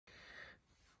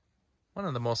One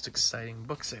of the most exciting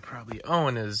books I probably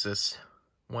own is this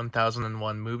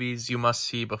 1001 Movies You Must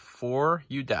See Before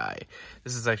You Die.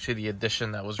 This is actually the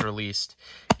edition that was released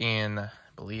in, I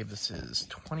believe this is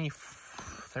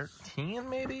 2013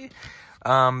 maybe?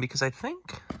 Because I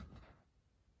think,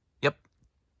 yep,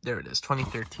 there it is,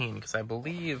 2013, because I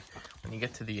believe when you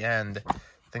get to the end, I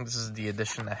think this is the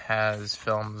edition that has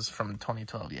films from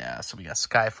 2012. Yeah, so we got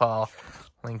Skyfall,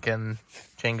 Lincoln,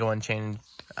 Django Unchained,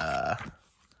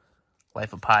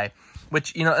 Life of Pi,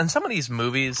 which, you know, in some of these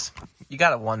movies, you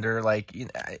gotta wonder, like, you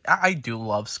know, I do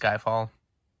love Skyfall,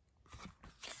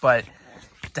 but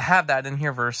to have that in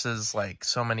here versus, like,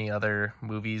 so many other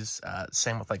movies,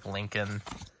 same with, like, Lincoln,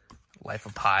 Life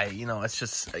of Pi, you know, it's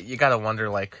just, you gotta wonder,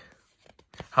 like,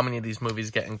 how many of these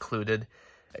movies get included.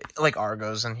 Like,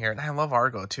 Argo's in here, and I love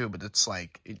Argo, too, but it's,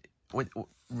 like,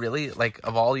 really, like,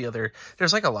 of all the other,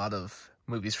 there's, like, a lot of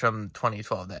movies from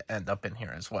 2012 that end up in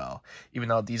here as well, even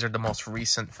though these are the most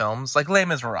recent films, like Les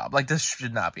Miserables, like this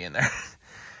should not be in there.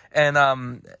 And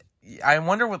I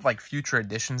wonder with like future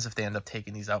editions if they end up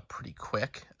taking these out pretty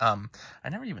quick. I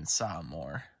never even saw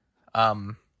more.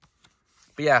 But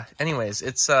yeah, anyways,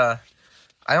 it's I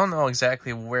don't know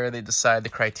exactly where they decide the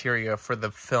criteria for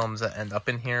the films that end up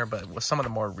in here, but with some of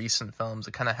the more recent films,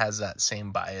 it kind of has that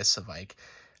same bias of like,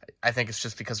 I think it's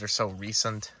just because they're so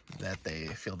recent that they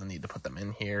feel the need to put them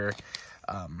in here.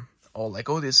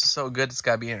 Oh, this is so good, it's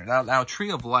got to be in here. Now,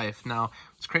 Tree of Life. Now,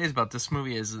 what's crazy about this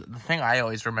movie is the thing I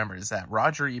always remember is that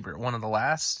Roger Ebert, one of the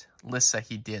last lists that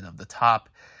he did of the top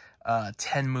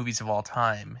 10 movies of all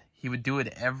time, he would do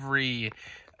it every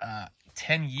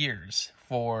 10 years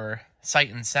for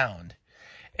Sight and Sound.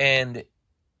 And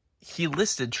he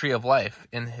listed Tree of Life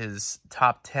in his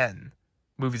top 10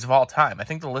 movies of all time. I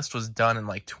think the list was done in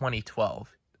like 2012.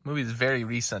 The movie is very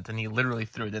recent, and he literally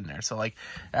threw it in there. So like,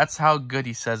 that's how good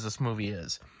he says this movie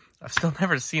is. I've still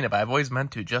never seen it, but I've always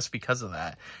meant to just because of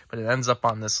that. But it ends up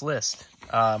on this list.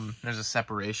 There's a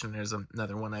Separation. There's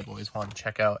another one I've always wanted to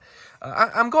check out.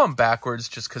 I'm going backwards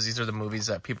just because these are the movies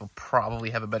that people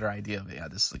probably have a better idea of. Yeah,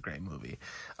 this is a great movie.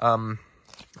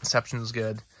 Inception's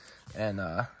good. And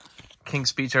King's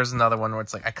Speech, there's another one where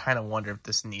it's like, I kind of wonder if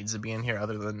this needs to be in here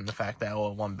other than the fact that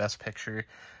it won Best Picture.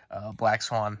 Black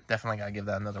Swan, definitely got to give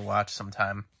that another watch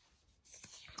sometime.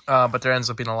 But there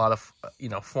ends up being a lot of,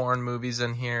 foreign movies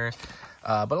in here.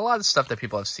 But a lot of stuff that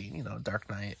people have seen, Dark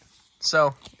Knight.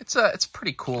 So it's a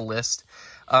pretty cool list.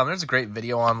 There's a great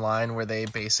video online where they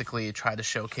basically try to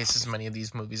showcase as many of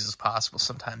these movies as possible.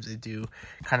 Sometimes they do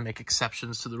kind of make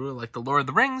exceptions to the rule, like the Lord of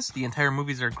the Rings. The entire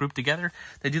movies are grouped together.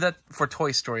 They do that for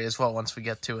Toy Story as well once we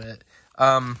get to it.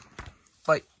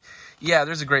 But yeah,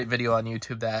 there's a great video on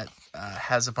YouTube that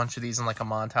has a bunch of these in like a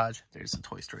montage. There's the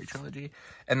Toy Story trilogy.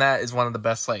 And that is one of the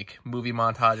best like movie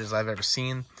montages I've ever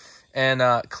seen. And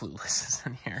Clueless is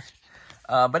in here.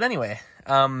 But anyway,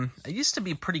 I used to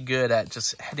be pretty good at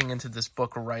just heading into this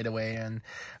book right away and,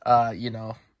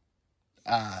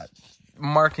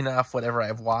 marking off whatever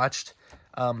I've watched.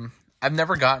 I've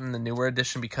never gotten the newer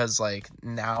edition because, like,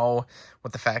 now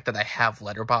with the fact that I have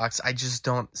Letterboxd, I just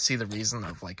don't see the reason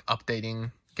of, like,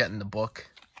 getting the book,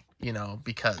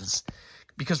 because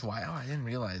why? Oh, I didn't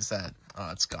realize that.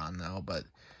 Oh, it's gone now, but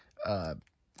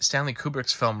Stanley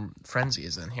Kubrick's film Frenzy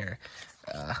is in here.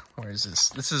 Where is this?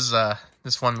 This is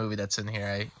this one movie that's in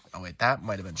here. Oh wait, that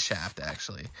might have been Shaft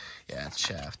actually. Yeah, it's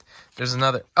Shaft. There's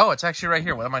another. Oh, it's actually right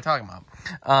here. What am I talking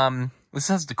about? This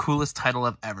has the coolest title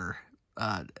of ever.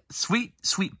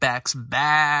 Sweetback's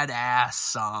Badass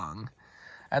Song.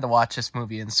 I had to watch this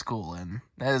movie in school, and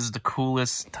that is the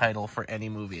coolest title for any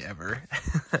movie ever.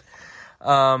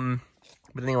 But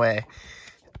anyway,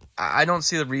 I don't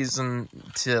see the reason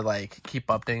to like keep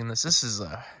updating this. This is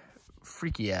a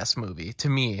freaky ass movie to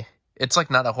me. It's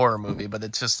like not a horror movie, but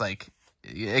it's just like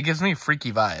it gives me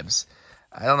freaky vibes.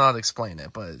 I don't know how to explain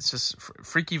it, but it's just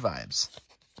freaky vibes.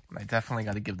 I definitely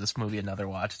got to give this movie another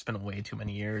watch. It's been way too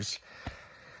many years.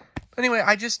 But anyway,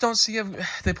 I just don't see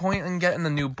the point in getting the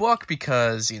new book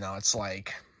because, it's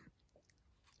like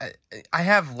I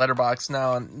have Letterboxd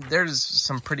now, and there's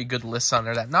some pretty good lists on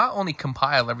there that not only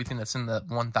compile everything that's in the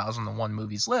 1001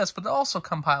 movies list, but it also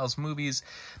compiles movies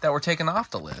that were taken off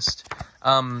the list,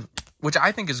 which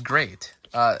I think is great.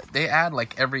 They add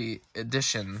like every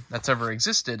edition that's ever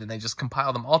existed, and they just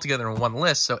compile them all together in one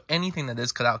list, so anything that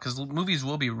is cut out, because movies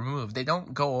will be removed, they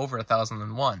don't go over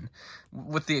 1001,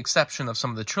 with the exception of some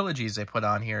of the trilogies they put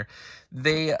on here.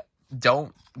 They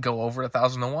don't go over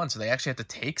 1001, so they actually have to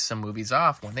take some movies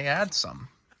off when they add some.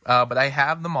 But I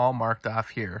have them all marked off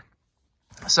here.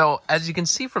 So as you can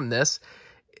see from this,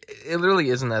 it literally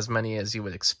isn't as many as you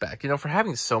would expect. You know, for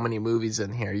having so many movies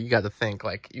in here, you got to think,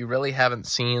 like, you really haven't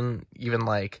seen even,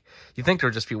 like, you think there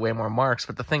would just be way more marks,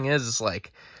 but the thing is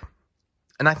like,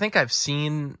 and I think I've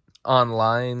seen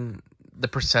online the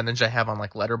percentage I have on,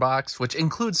 like, Letterboxd, which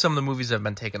includes some of the movies that have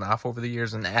been taken off over the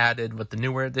years and added with the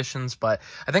newer editions, but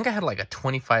I think I had, like, a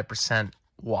 25%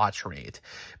 watch rate.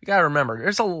 You gotta remember,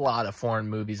 there's a lot of foreign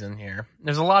movies in here.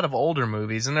 There's a lot of older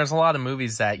movies, and there's a lot of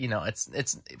movies that, you know,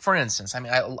 it's for instance, I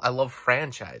mean, I love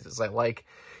franchises. Like,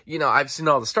 you know, I've seen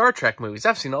all the Star Trek movies.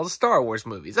 I've seen all the Star Wars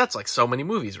movies. That's, like, so many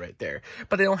movies right there.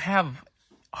 But they don't have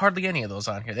hardly any of those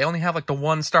on here. They only have, like, the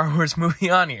one Star Wars movie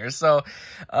on here. So,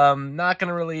 not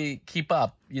gonna really keep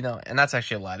up, you know, and that's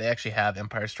actually a lie. They actually have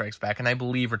Empire Strikes Back, and I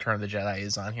believe Return of the Jedi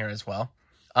is on here as well.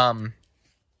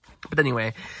 But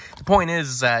anyway, the point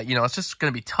is that, you know, it's just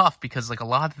going to be tough because, like, a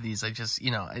lot of these, I just, you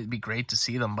know, it'd be great to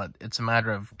see them, but it's a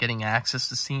matter of getting access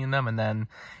to seeing them. And then,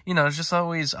 you know, there's just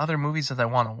always other movies that I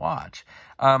want to watch.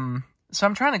 So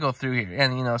I'm trying to go through here,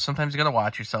 and, you know, sometimes you got to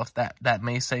watch yourself. That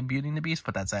may say Beauty and the Beast,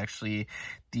 but that's actually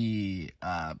the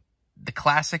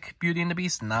classic Beauty and the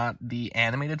Beast, not the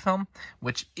animated film,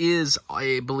 which is,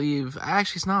 I believe,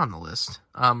 actually it's not on the list.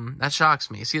 That shocks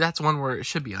me. See, that's one where it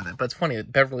should be on it, but it's funny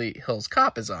that Beverly Hills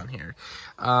Cop is on here.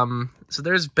 So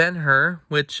there's Ben-Hur,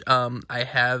 which I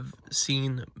have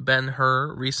seen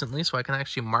Ben-Hur recently, so I can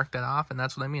actually mark that off, and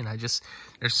that's what I mean.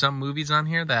 There's some movies on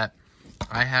here that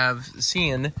I have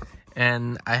seen,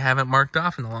 and I haven't marked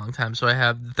off in a long time, so I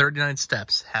have 39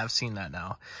 Steps, have seen that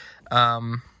now.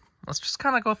 Let's just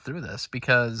kind of go through this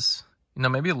because, you know,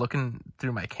 maybe looking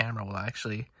through my camera will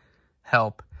actually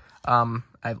help.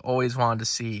 I've always wanted to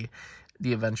see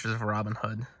The Adventures of Robin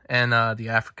Hood and The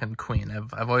African Queen.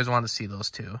 I've always wanted to see those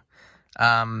two.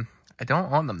 I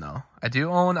don't own them, though. I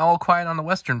do own All Quiet on the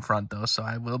Western Front, though, so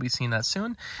I will be seeing that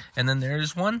soon. And then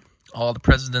there's one, All the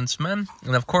President's Men.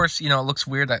 And, of course, you know, it looks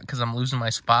weird because I'm losing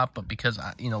my spot, but because,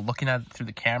 you know, looking at it through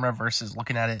the camera versus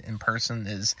looking at it in person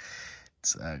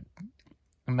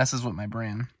it messes with my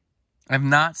brain. I've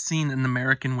not seen An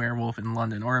American Werewolf in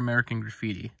London or American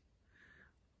Graffiti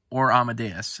or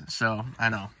Amadeus, so I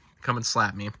know. Come and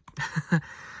slap me.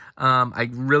 I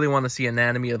really want to see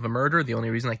Anatomy of a Murder. The only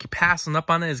reason I keep passing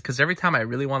up on it is because every time I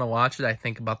really want to watch it, I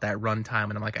think about that runtime,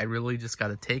 and I'm like, I really just got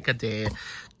to take a day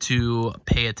to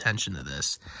pay attention to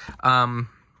this. Man,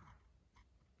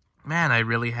 I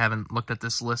really haven't looked at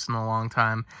this list in a long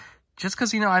time. Just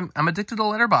because, you know, I'm addicted to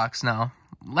Letterboxd now.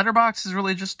 Letterboxd is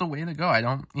really just the way to go. I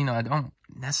don't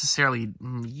necessarily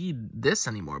need this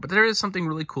anymore, but there is something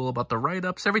really cool about the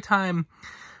write-ups. Every time,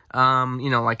 you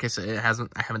know, like I said, I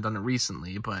haven't done it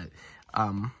recently, but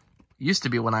used to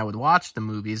be when I would watch the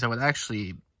movies, I would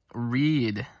actually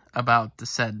read about the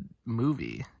said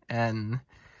movie, and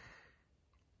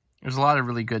there's a lot of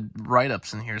really good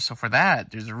write-ups in here. So for that,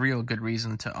 there's a real good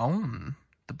reason to own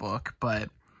the book, but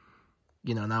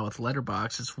you know, now with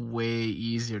Letterboxd, it's way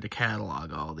easier to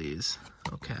catalog all these.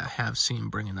 Okay, I have seen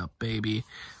Bringing Up Baby.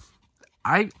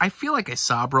 I feel like I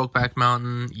saw Brokeback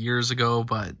Mountain years ago,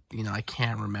 but, you know, I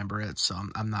can't remember it, so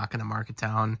I'm not going to mark it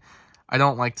down. I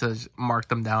don't like to mark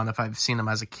them down if I've seen them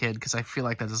as a kid, because I feel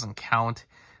like that doesn't count.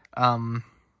 God,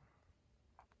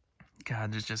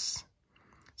 it's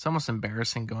almost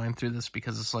embarrassing going through this,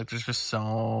 because it's like there's just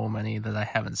so many that I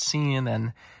haven't seen,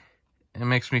 and it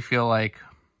makes me feel like,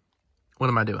 what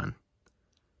am I doing?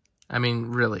 I mean,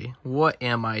 really, what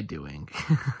am I doing?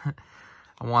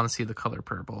 I want to see The Color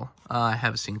Purple. I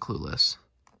have seen Clueless.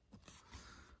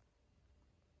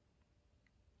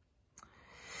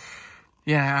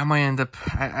 Yeah, I might end up...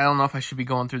 I don't know if I should be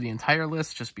going through the entire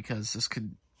list, just because this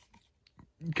could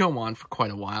go on for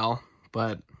quite a while.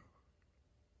 But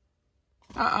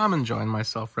I'm enjoying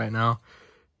myself right now.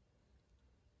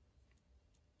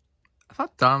 I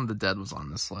thought Dawn of the Dead was on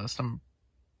this list.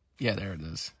 Yeah, there it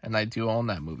is. And I do own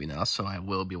that movie now, so I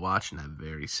will be watching that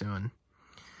very soon.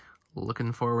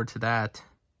 Looking forward to that.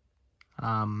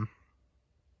 Yeah,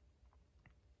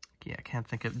 I can't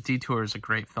think of... Detour is a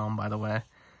great film, by the way.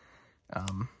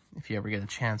 If you ever get a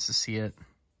chance to see it.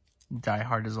 Die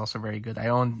Hard is also very good. I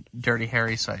own Dirty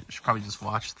Harry, so I should probably just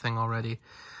watch the thing already.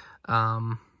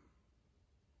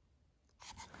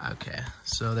 Okay,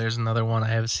 so there's another one I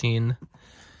have seen.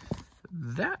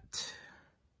 That...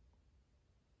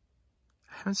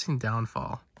 I haven't seen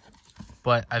Downfall,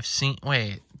 but I've seen...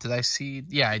 Wait, did I see...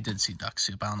 Yeah, I did see Duck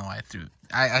Soup. I don't know why I threw...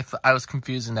 I was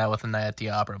confusing that with A Night at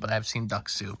the Opera, but I've seen Duck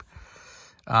Soup.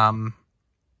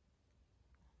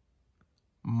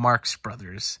 Marx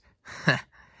Brothers. I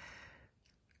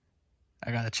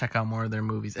gotta check out more of their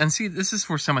movies. And see, this is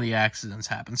where some of the accidents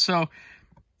happen. So,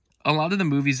 a lot of the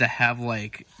movies that have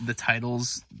like the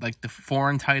titles, like the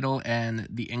foreign title and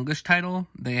the English title,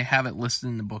 they have it listed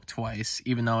in the book twice,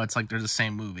 even though it's like they're the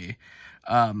same movie.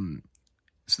 So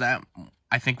that,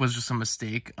 I think, was just a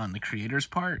mistake on the creator's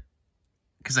part.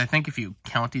 Because I think if you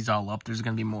count these all up, there's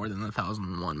going to be more than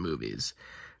 1,001 movies.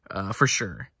 For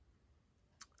sure.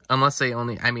 Unless they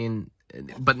only, I mean,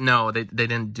 but no, they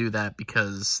didn't do that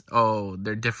because, oh,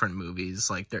 they're different movies.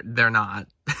 Like, they're not.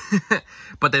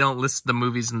 But they don't list the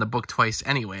movies in the book twice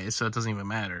anyway, so it doesn't even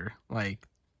matter. Like,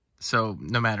 so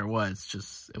no matter what,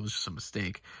 it was just a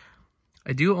mistake.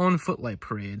 I do own Footlight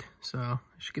Parade, so I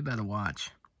should give that a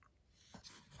watch.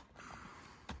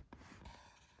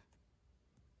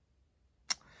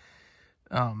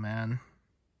 Oh, man.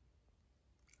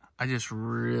 I just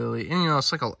really, and you know,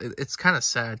 it's like it's kind of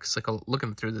sad because like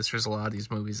looking through this, there's a lot of these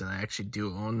movies that I actually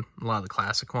do own, a lot of the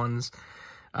classic ones.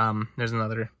 There's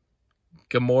another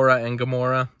Gamora and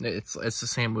Gamora. It's the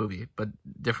same movie but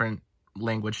different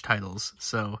language titles.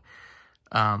 So,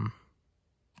 and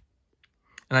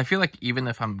I feel like even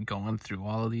if I'm going through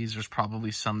all of these, there's probably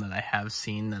some that I have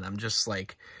seen that I'm just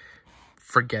like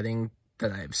forgetting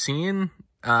that I've seen.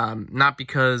 Not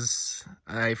because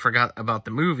I forgot about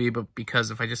the movie, but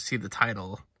because if I just see the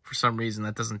title, for some reason,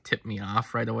 that doesn't tip me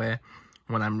off right away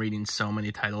when I'm reading so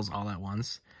many titles all at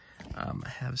once. I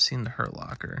have seen The Hurt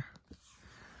Locker.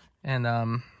 And,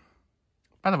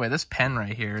 by the way, this pen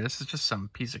right here, this is just some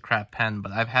piece of crap pen,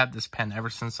 but I've had this pen ever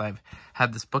since I've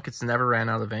had this book. It's never ran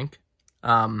out of ink.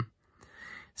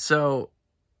 So,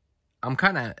 I'm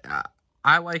kind of...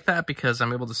 I like that because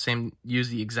I'm able to use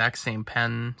the exact same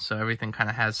pen, so everything kind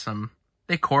of has some...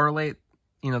 They correlate,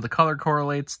 you know, the color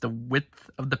correlates, the width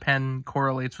of the pen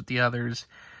correlates with the others.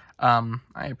 I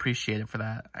appreciate it for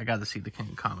that. I got to see The King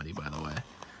of Comedy, by the way.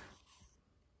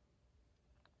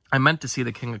 I meant to see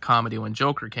The King of Comedy when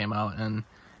Joker came out, and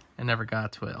I never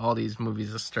got to it. All these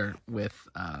movies that start with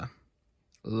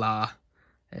La.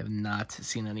 I have not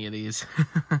seen any of these.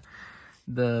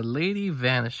 The Lady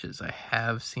Vanishes. I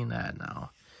have seen that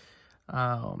now.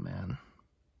 Oh, man.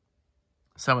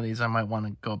 Some of these I might want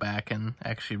to go back and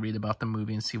actually read about the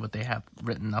movie and see what they have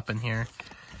written up in here.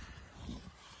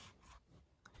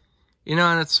 You know,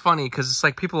 and it's funny because it's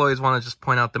like people always want to just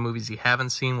point out the movies you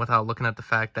haven't seen without looking at the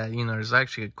fact that, you know, there's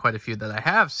actually quite a few that I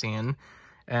have seen.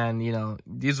 And, you know,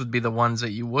 these would be the ones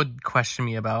that you would question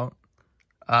me about.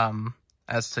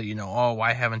 As to, you know, oh,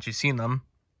 why haven't you seen them?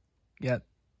 Yet,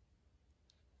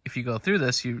 if you go through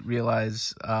this, you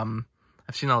realize I've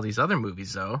seen all these other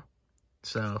movies, though.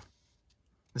 So,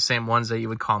 the same ones that you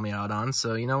would call me out on.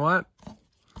 So, you know what?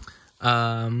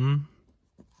 I'm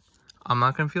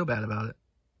not going to feel bad about it.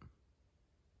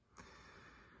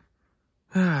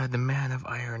 The Man of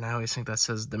Iron. I always think that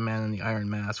says The Man in the Iron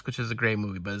Mask, which is a great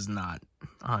movie, but it's not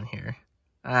on here.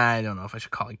 I don't know if I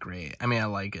should call it great. I mean, I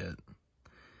like it.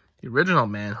 The original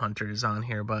Manhunter is on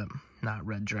here, but not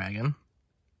Red Dragon.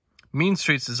 Mean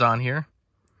Streets is on here.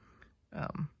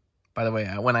 By the way,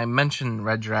 when I mention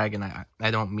Red Dragon,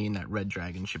 I don't mean that Red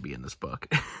Dragon should be in this book.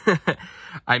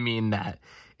 I mean that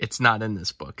it's not in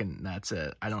this book, and that's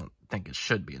it. I don't think it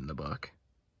should be in the book.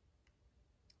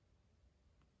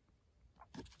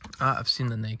 I've seen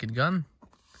The Naked Gun.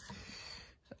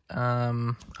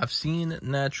 I've seen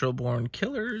Natural Born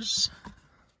Killers.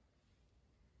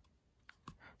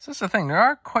 So that's the thing. There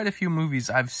are quite a few movies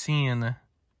I've seen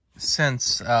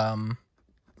since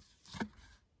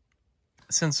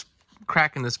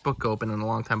cracking this book open in a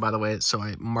long time, by the way. So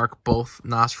I mark both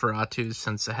Nosferatu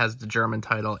since it has the German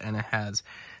title and it has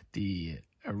the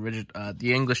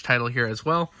English title here as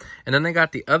well. And then they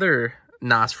got the other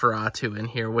Nosferatu in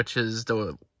here, which is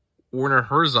the Werner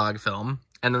Herzog film.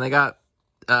 And then they got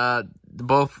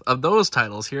both of those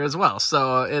titles here as well.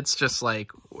 So it's just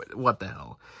like, what the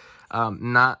hell?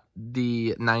 Not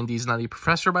the 90s Nutty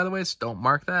Professor, by the way, so don't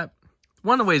mark that.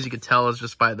 One of the ways you could tell is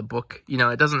just by the book. You know,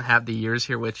 it doesn't have the years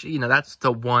here, which, you know, that's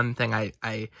the one thing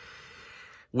I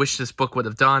wish this book would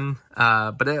have done.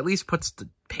 But it at least puts the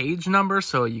page number,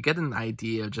 so you get an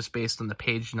idea just based on the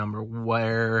page number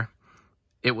where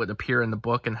it would appear in the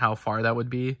book and how far that would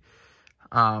be.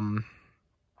 Once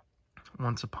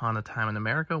Upon a Time in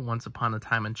America, Once Upon a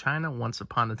Time in China, Once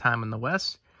Upon a Time in the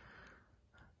West.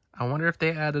 I wonder if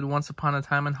they added Once Upon a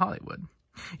Time in Hollywood.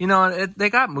 You know, they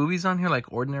got movies on here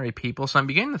like Ordinary People, so I'm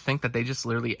beginning to think that they just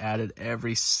literally added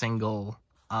every single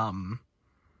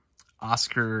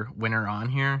Oscar winner on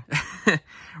here,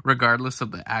 regardless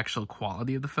of the actual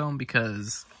quality of the film,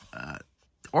 because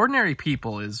Ordinary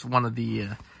People is one of the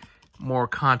more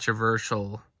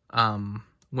controversial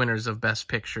winners of Best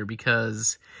Picture,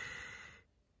 because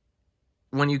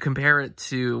when you compare it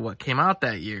to what came out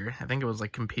that year, I think it was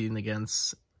like competing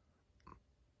against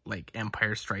like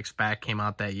Empire Strikes Back came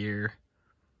out that year.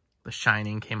 The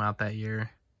Shining came out that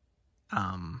year.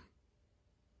 A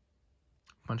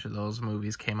bunch of those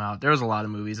movies came out. There was a lot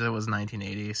of movies. It was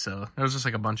 1980, so there was just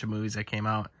like a bunch of movies that came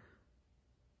out.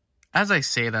 As I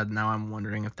say that now, I'm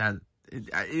wondering if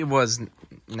it was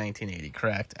 1980,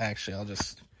 correct? Actually, I'll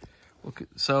just look.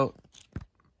 So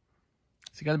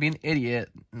you got to be an idiot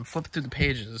and flip through the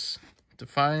pages to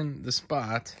find the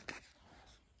spot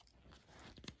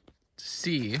to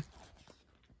see.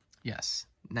 Yes,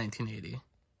 1980.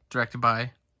 Directed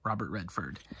by Robert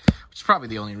Redford. Which is probably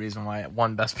the only reason why it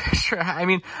won Best Picture. I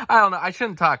mean, I don't know. I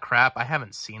shouldn't talk crap. I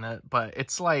haven't seen it. But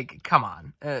it's like, come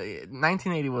on.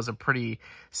 1980 was a pretty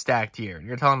stacked year.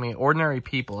 You're telling me Ordinary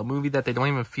People, a movie that they don't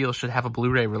even feel should have a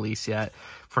Blu-ray release yet,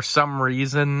 for some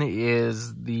reason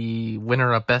is the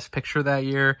winner of Best Picture that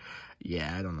year?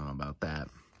 Yeah, I don't know about that.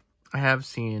 I have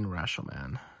seen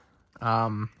Rashomon.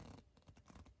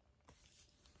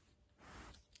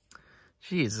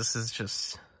 Geez, this is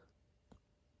just...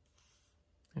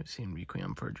 I've seen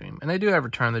Requiem for a Dream. And I do have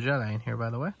Return of the Jedi in here, by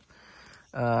the way.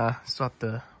 Still have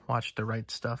to watch The Right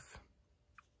Stuff.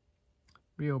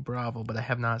 Rio Bravo, but I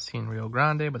have not seen Rio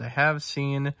Grande, but I have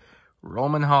seen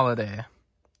Roman Holiday.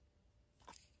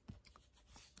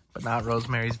 But not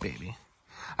Rosemary's Baby.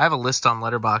 I have a list on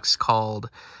Letterboxd called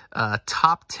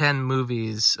Top 10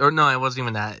 Movies. Or no, it wasn't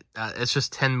even that. It's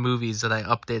just 10 movies that I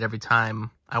update every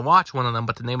time I watch one of them,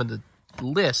 but the name of the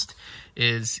list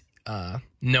is...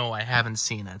 no, I haven't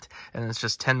seen it. And it's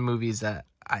just 10 movies that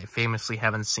I famously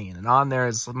haven't seen. And on there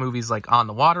is movies like On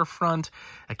the Waterfront,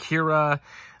 Akira,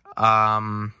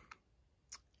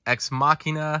 Ex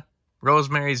Machina,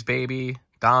 Rosemary's Baby,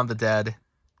 Dawn of the Dead,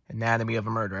 Anatomy of a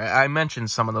Murder. I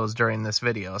mentioned some of those during this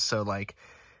video, so like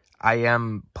I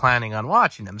am planning on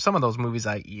watching them. Some of those movies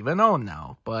I even own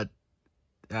now, but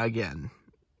again,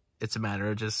 it's a matter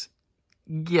of just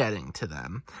getting to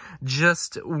them,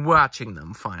 just watching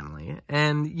them finally,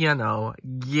 and you know,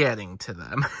 getting to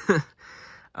them.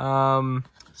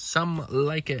 Some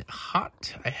Like It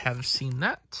Hot, I have seen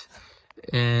that,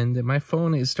 and my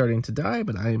phone is starting to die,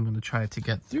 but I am going to try to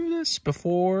get through this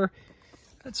before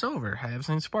it's over. I have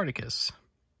seen Spartacus.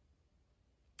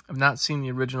 I've not seen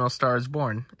the original Star is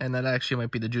Born, and that actually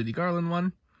might be the Judy Garland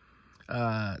one.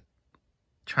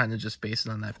 Trying to just base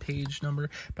it on that page number.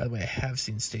 By the way, I have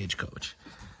seen Stagecoach.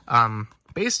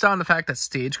 Based on the fact that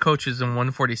Stagecoach is in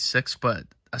 146, but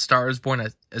A Star is Born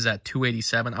is at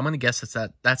 287, I'm going to guess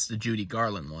that's the Judy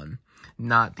Garland one,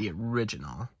 not the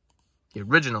original. The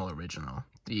original.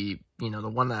 The, you know, the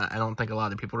one that I don't think a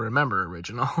lot of people remember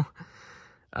original.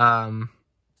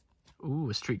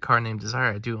 Ooh, A Streetcar Named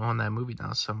Desire. I do own that movie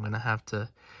now, so I'm going to have to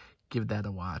give that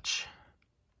a watch.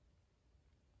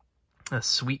 A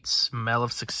Sweet Smell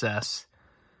of Success.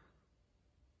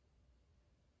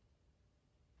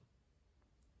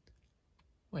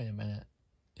 Wait a minute.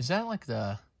 Is that like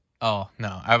the... Oh,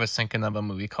 no. I was thinking of a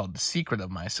movie called The Secret of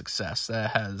My Success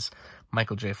that has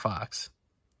Michael J. Fox.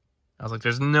 I was like,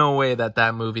 there's no way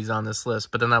that movie's on this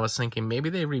list. But then I was thinking maybe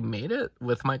they remade it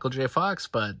with Michael J. Fox,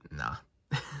 but nah.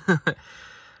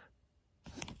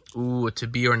 Ooh, To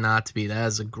Be or Not to Be. That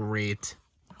is a great,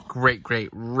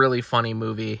 really funny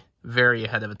movie. Very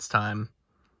ahead of its time.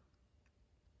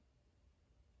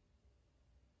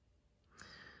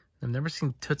 I've never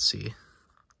seen Tootsie.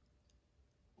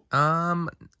 No,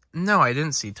 I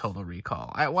didn't see Total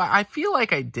Recall. I feel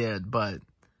like I did, but...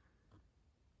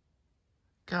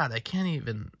 God, I can't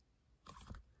even...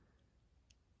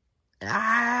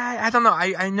 I don't know.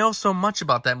 I know so much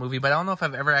about that movie, but I don't know if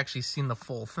I've ever actually seen the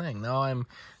full thing. Now I'm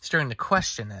starting to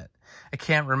question it. I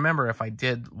can't remember if I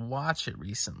did watch it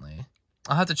recently.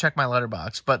 I'll have to check my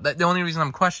Letterboxd, but the only reason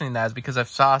I'm questioning that is because I've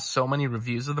saw so many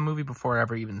reviews of the movie before I've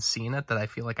ever even seen it that I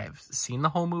feel like I've seen the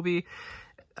whole movie.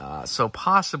 So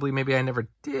possibly, maybe I never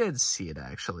did see it,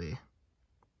 actually.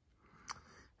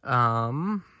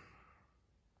 Again,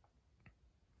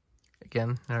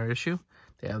 another issue.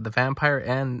 They have the vampire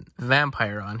and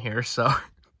vampire on here, so...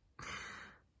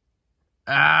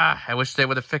 I wish they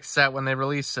would have fixed that when they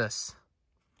released this.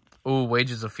 Ooh,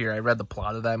 Wages of Fear. I read the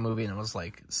plot of that movie, and it was,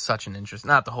 like, such an interest...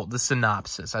 Not the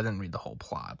synopsis. I didn't read the whole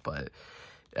plot, but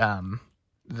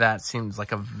that seems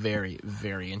like a very,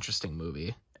 very interesting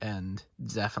movie, and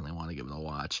definitely want to give it a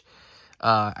watch.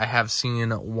 I have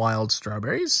seen Wild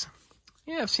Strawberries.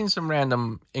 Yeah, I've seen some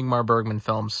random Ingmar Bergman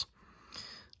films.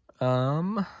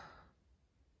 I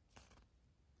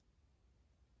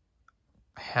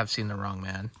have seen The Wrong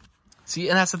Man. See,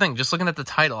 and that's the thing. Just looking at the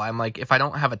title, I'm like, if I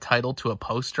don't have a title to a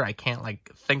poster, I can't, like,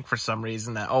 think for some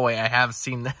reason that, oh, wait, I have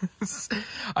seen this.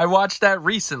 I watched that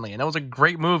recently, and it was a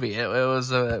great movie. It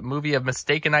was a movie of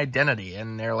mistaken identity,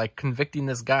 and they're, like, convicting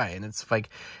this guy, and it's, like,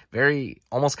 very,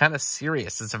 almost kind of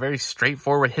serious. It's a very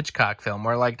straightforward Hitchcock film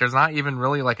where, like, there's not even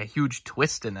really, like, a huge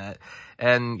twist in it,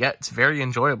 and yet it's very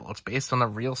enjoyable. It's based on a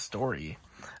real story.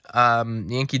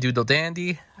 Yankee Doodle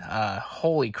Dandy,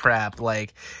 holy crap,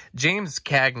 like, James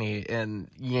Cagney in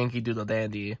Yankee Doodle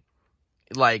Dandy,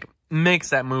 like,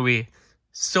 makes that movie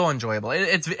so enjoyable.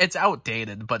 It's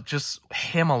outdated, but just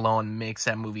him alone makes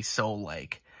that movie so,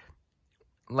 like,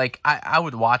 I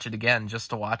would watch it again just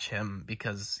to watch him,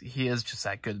 because he is just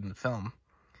that good in the film.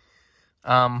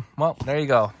 Well, there you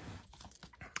go.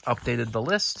 Updated the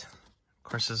list.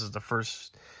 Of course, this is the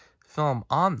first film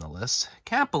on the list.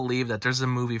 Can't believe that there's a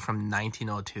movie from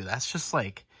 1902. That's just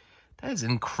like, that is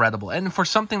incredible. And for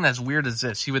something as weird as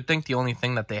this, you would think the only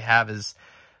thing that they have is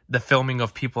the filming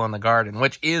of People in the Garden,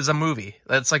 which is a movie.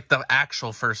 That's like the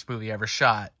actual first movie ever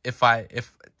shot. If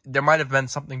there might have been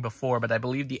something before, but I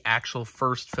believe the actual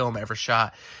first film ever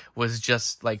shot was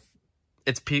just like,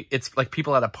 it's like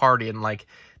people at a party in like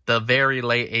the very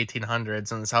late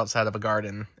 1800s, and it's outside of a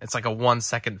garden. It's like a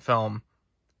 1-second film,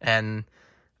 and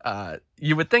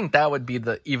you would think that would be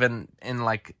even in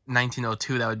like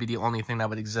 1902, that would be the only thing that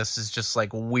would exist, is just like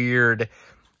weird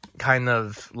kind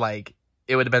of like,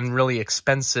 it would have been really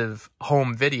expensive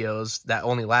home videos that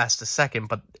only last a second,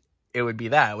 but it would be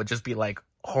that. It would just be like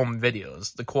home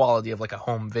videos, the quality of like a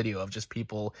home video of just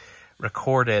people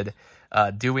recorded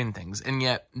doing things. And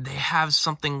yet they have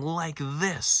something like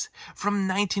this from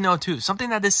 1902,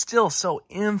 something that is still so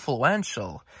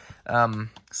influential.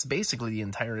 It's basically the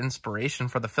entire inspiration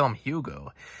for the film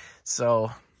Hugo.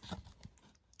 So,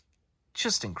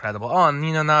 just incredible. Oh, and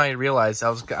you know, now I realize I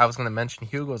was going to mention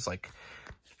Hugo's like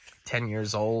 10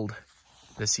 years old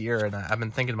this year, and I've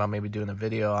been thinking about maybe doing a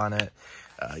video on it.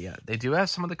 Yeah, they do have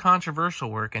some of the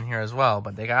controversial work in here as well,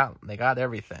 but they got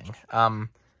everything.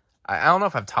 I don't know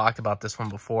if I've talked about this one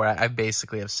before. I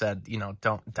basically have said, you know,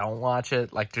 don't watch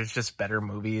it. Like, there's just better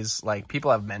movies. Like,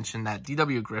 people have mentioned that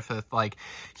D.W. Griffith, like,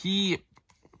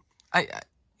 I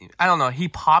don't know, he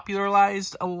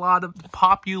popularized.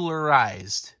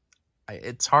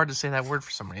 It's hard to say that word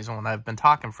for some reason when I've been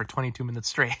talking for 22 minutes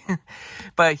straight.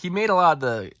 But he made a lot of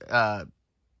the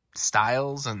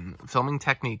styles and filming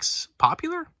techniques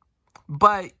popular,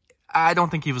 but I don't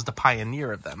think he was the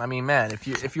pioneer of them. I mean, man,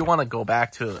 if you want to go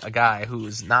back to a guy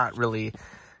who's not really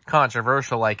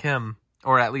controversial like him,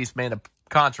 or at least made a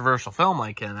controversial film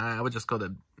like him, I would just go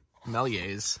to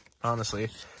Méliès, honestly.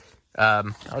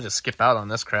 I'll just skip out on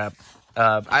this crap.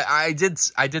 I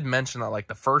did mention that like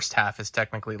the first half is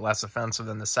technically less offensive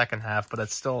than the second half, but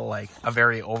it's still like a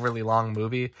very overly long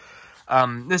movie.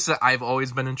 I've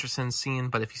always been interested in seeing,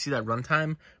 but if you see that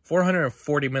runtime,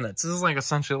 440 minutes. This is like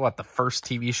essentially what, the first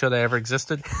TV show that ever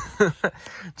existed?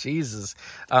 Jesus.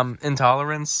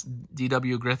 Intolerance,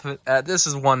 D.W. Griffith. This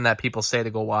is one that people say to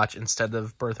go watch instead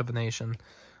of Birth of a Nation.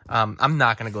 I'm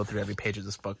not going to go through every page of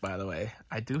this book, by the way.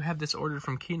 I do have this ordered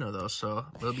from Kino, though, so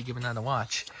we'll be giving that a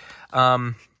watch.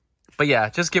 But yeah,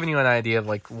 just giving you an idea of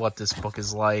like what this book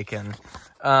is like. And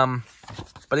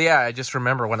but yeah, I just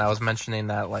remember when I was mentioning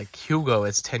that like Hugo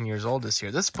is 10 years old this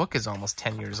year. This book is almost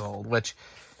 10 years old, which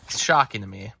is shocking to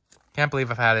me. Can't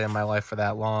believe I've had it in my life for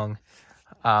that long.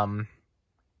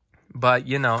 But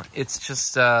you know, it's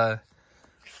just I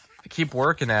keep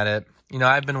working at it. You know,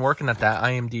 I've been working at that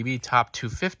IMDb top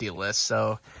 250 list,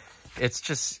 so it's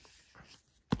just,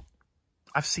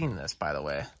 I've seen this, by the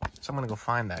way, so I'm going to go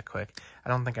find that quick. I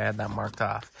don't think I had that marked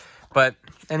off. But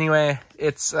anyway,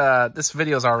 it's, this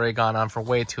video's already gone on for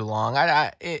way too long.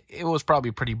 It was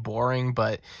probably pretty boring,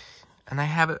 but, and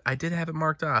I did have it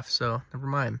marked off, so never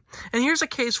mind. And here's a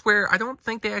case where I don't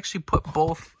think they actually put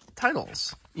both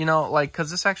titles, you know, like,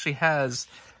 because this actually has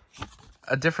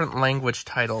a different language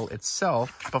title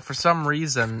itself, but for some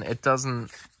reason it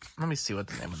doesn't. Let me see what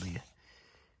the name of the.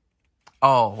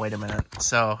 Oh, wait a minute.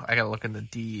 So I gotta look into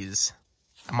D's.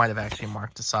 I might have actually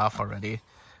marked this off already.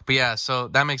 But yeah, so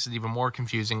that makes it even more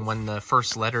confusing when the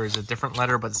first letter is a different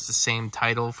letter, but it's the same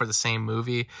title for the same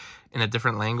movie in a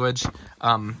different language.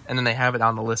 And then they have it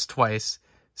on the list twice.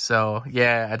 So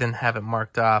yeah, I didn't have it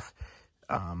marked off.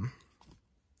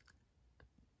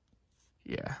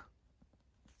 Yeah.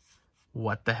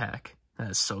 What the heck?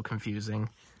 That is so confusing.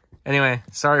 Anyway,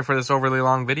 sorry for this overly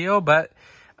long video, but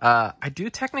I do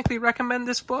technically recommend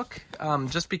this book,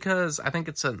 just because I think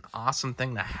it's an awesome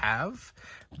thing to have,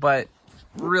 but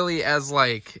really as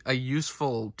like a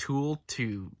useful tool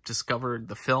to discover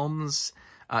the films.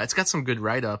 It's got some good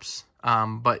write-ups.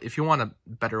 But if you want a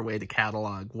better way to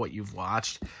catalog what you've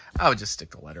watched, I would just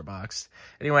stick to Letterboxd.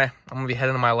 Anyway, I'm going to be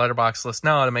heading to my Letterboxd list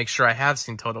now to make sure I have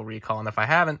seen Total Recall. And if I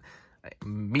haven't,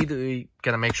 I'm immediately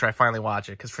going to make sure I finally watch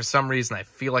it. Because for some reason, I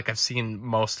feel like I've seen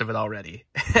most of it already.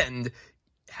 And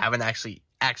haven't actually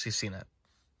seen it.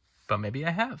 But maybe I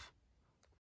have.